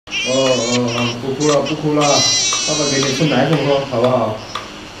不哭了，不哭了，爸爸给你吃奶粉喝，好不好？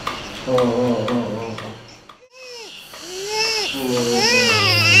知道了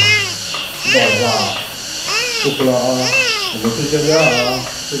吧？不哭了啊，我们睡觉啊，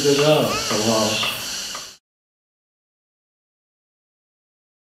睡觉，好不好？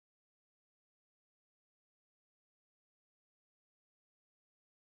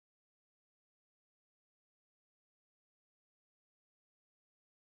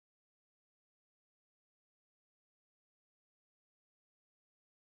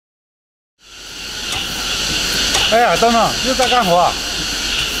哎呀，等等，又在干活啊？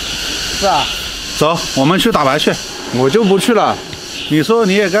是啊，走，我们去打牌去。我就不去了。你说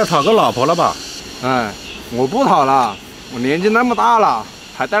你也该讨个老婆了吧？哎，我不讨了，我年纪那么大了，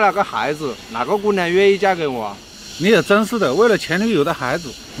还带了个孩子，哪个姑娘愿意嫁给我？你也真是的，为了前女友的孩子，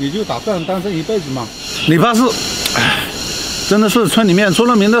你就打算单身一辈子吗？你怕是，哎，真的是村里面出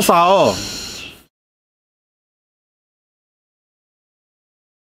了名的傻哦。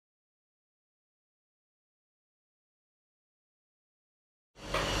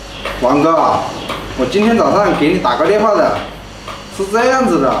王哥，我今天早上给你打个电话的，是这样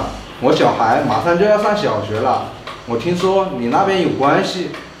子的，我小孩马上就要上小学了，我听说你那边有关系，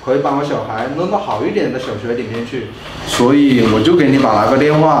可以把我小孩弄到好一点的小学里面去，所以我就给你打了个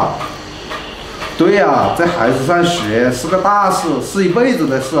电话。对呀，这孩子上学是个大事，是一辈子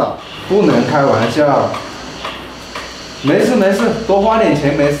的事，不能开玩笑。没事没事，多花点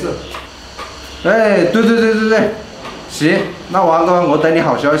钱没事。哎，对，行，那王哥我等你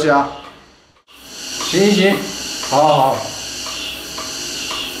好消息啊。行，好，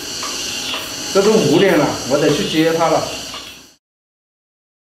这都5点了，我得去接他了。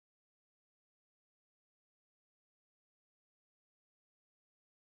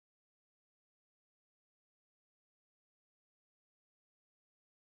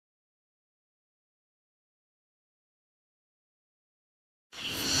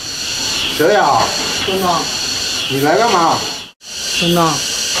小雅，东东，你来干嘛？东东，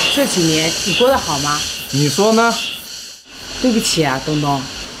这几年你过得好吗？你说呢？对不起啊，东东。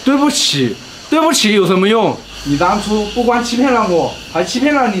对不起有什么用？你当初不光欺骗了我，还欺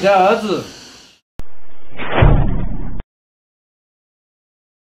骗了你的儿子。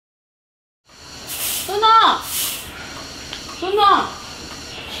东东，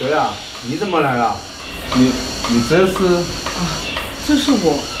小雅，你怎么来了？你这是？这是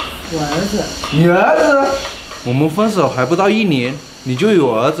我儿子。你儿子？我们分手还不到1年，你就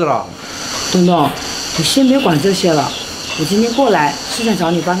有儿子了？东东，你先别管这些了，我今天过来是想找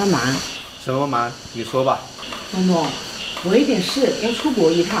你帮个忙。什么忙？你说吧。东东，我有点事要出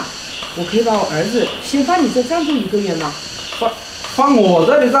国一趟，我可以把我儿子先放你这暂住1个月吗？放我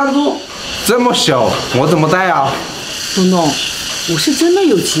这里暂住？这么小，我怎么带啊？东东，我是真的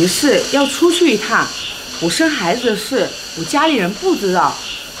有急事要出去一趟，我生孩子的事，我家里人不知道，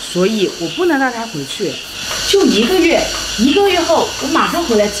所以我不能让他回去。就1个月，1个月后我马上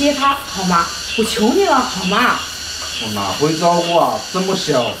回来接他，好吗？我求你了，好吗？我哪会照顾啊，这么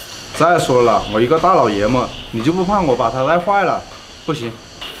小。再说了，我一个大老爷们，你就不怕我把他带坏了？不行。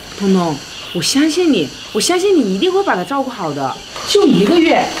东东，我相信你，我相信你一定会把他照顾好的。就1个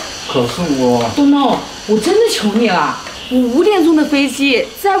月。可是我……东东，我真的求你了，我5点钟的飞机，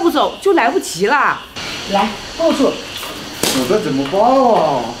再不走就来不及了。来，抱住。我这怎么抱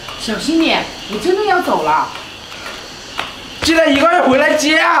啊？小心点，我真的要走了。记得1个月回来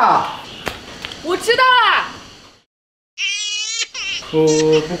接啊！我知道了。不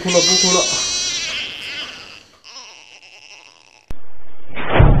哭了。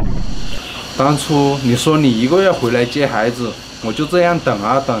当初你说你1个月回来接孩子，我就这样等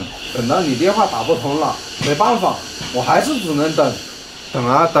啊等，等到你电话打不通了，没办法，我还是只能等，等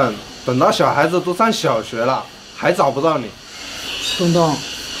啊等，等到小孩子都上小学了，还找不到你。东东，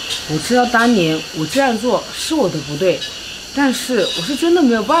我知道当年我这样做是我的不对，但是我是真的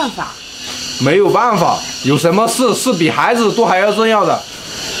没有办法。没有办法，有什么事是比孩子都还要重要的？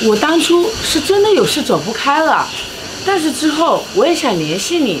我当初是真的有事走不开了，但是之后我也想联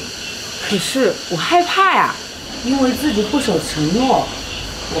系你，可是我害怕呀，因为自己不守承诺，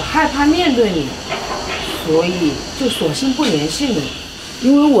我害怕面对你，所以就索性不联系你，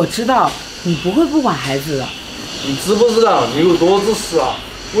因为我知道你不会不管孩子的。你知不知道你有多自私啊？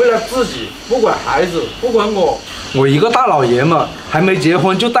为了自己不管孩子，不管我一个大老爷们还没结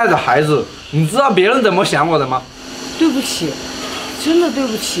婚就带着孩子，你知道别人怎么想我的吗？对不起，真的对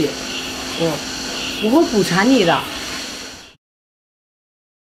不起，我会补偿你的。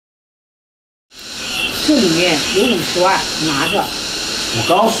这里面有50万，拿着。我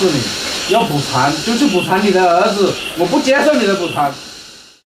告诉你，要补偿就去补偿你的儿子，我不接受你的补偿。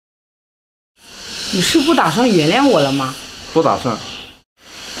你是不打算原谅我了吗？不打算。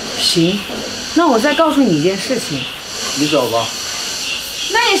行，那我再告诉你一件事情。你走吧。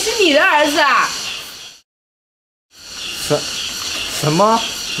那也是你的儿子啊！什么？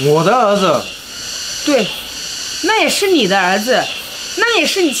我的儿子？对，那也是你的儿子，那也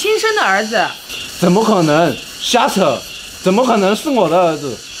是你亲生的儿子。怎么可能？瞎扯！怎么可能是我的儿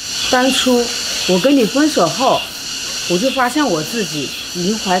子？当初我跟你分手后，我就发现我自己已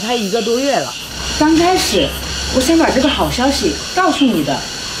经怀胎1个多月了。刚开始我想把这个好消息告诉你的，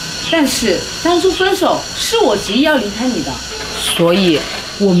但是当初分手是我执意要离开你的，所以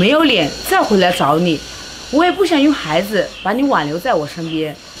我没有脸再回来找你，我也不想用孩子把你挽留在我身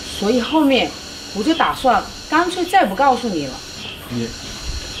边，所以后面我就打算干脆再不告诉你了。你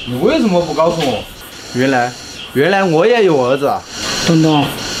为什么不告诉我？原来我也有儿子啊！东东，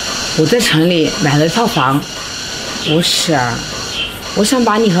我在城里买了一套房，我想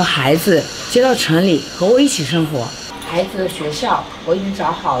把你和孩子接到城里和我一起生活。孩子的学校我已经找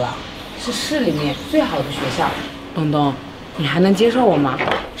好了，是市里面最好的学校。东东，你还能接受我吗？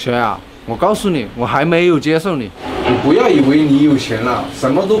小雅，我告诉你，我还没有接受你。你不要以为你有钱了，什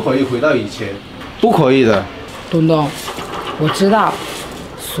么都可以回到以前，不可以的。东东，我知道，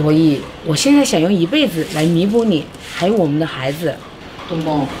所以我现在想用一辈子来弥补你，还有我们的孩子。东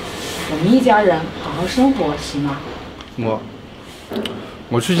东，我们一家人好好生活，行吗？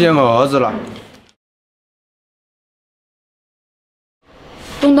我去接我儿子了。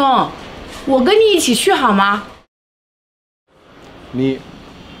东东，我跟你一起去好吗？你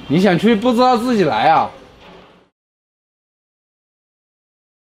想去不知道自己来啊？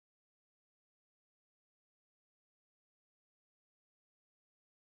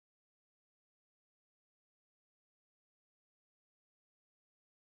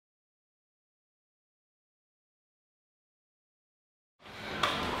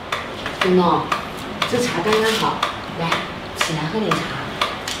东东，这茶刚刚好，来，起来喝点茶。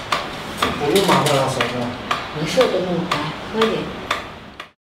不用麻烦了，嫂子。没事，东东，来喝点。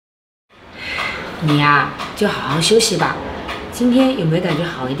你呀，就好好休息吧。今天有没有感觉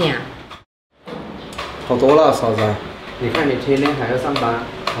好一点啊？好多了，嫂子。你看你天天还要上班，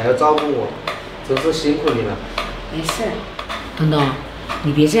还要照顾我，真是辛苦你了。没事，东东，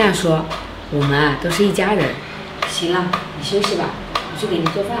你别这样说，我们啊都是一家人。行了，你休息吧，我去给你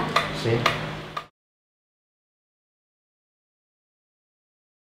做饭。行。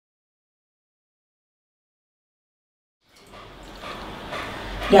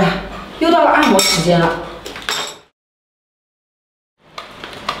呀，又到了按摩时间了。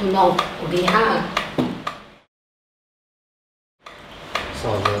东东，我给你按按。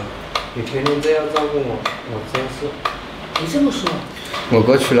嫂子，你天天这样照顾我，我真是……别这么说。我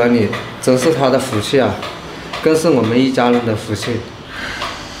哥娶了你，真是他的福气啊，更是我们一家人的福气。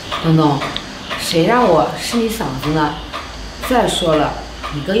东东，谁让我是你嫂子呢？再说了，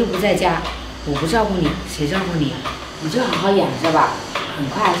你哥又不在家，我不照顾你，谁照顾你？你就好好养着吧，很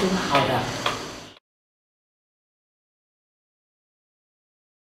快就会好的。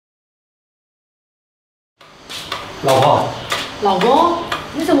老婆，老公，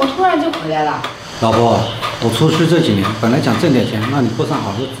你怎么突然就回来了？老婆，我出去这几年，本来想挣点钱，让你过上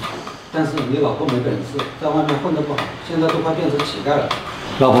好日子，但是你老公没本事，在外面混得不好，现在都快变成乞丐了。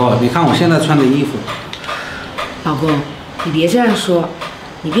老婆，你看我现在穿的衣服。老公，你别这样说，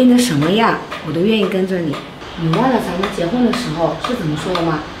你变成什么样，我都愿意跟着你。你忘了咱们结婚的时候是怎么说的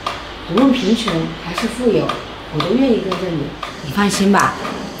吗？无论贫穷还是富有，我都愿意跟着你。你放心吧。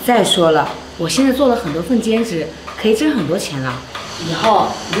再说了，我现在做了很多份兼职，可以挣很多钱了。以后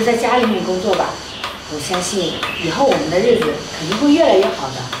你就在家里面工作吧。我相信以后我们的日子肯定会越来越好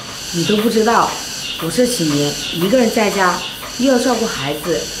的。你都不知道，我这几年一个人在家，又要照顾孩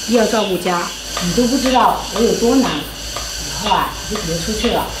子，又要照顾家，你都不知道我有多难。以后啊，你就别出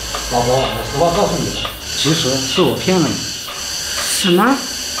去了。老婆，我实话告诉你，其实是我骗了你。什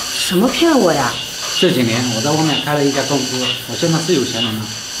么骗了我呀？这几年我在外面开了一家公司，我现在是有钱人了。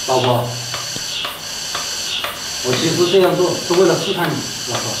老婆，我其实这样做是为了试探你，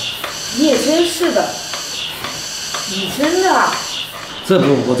老婆。你也真是的，你真的……这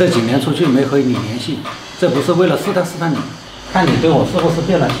不，我这几年出去没和你联系，这不是为了试探你，看你对我是不是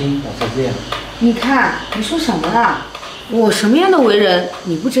变了心，我才这样。你看，你说什么呢？我什么样的为人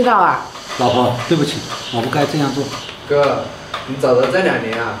你不知道啊？老婆，对不起，我不该这样做。哥，你走的这2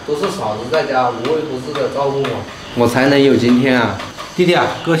年啊，都是嫂子在家无微不至的照顾我，我才能有今天啊。弟弟啊，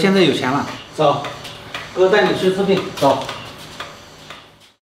哥现在有钱了，走，哥带你去治病，走。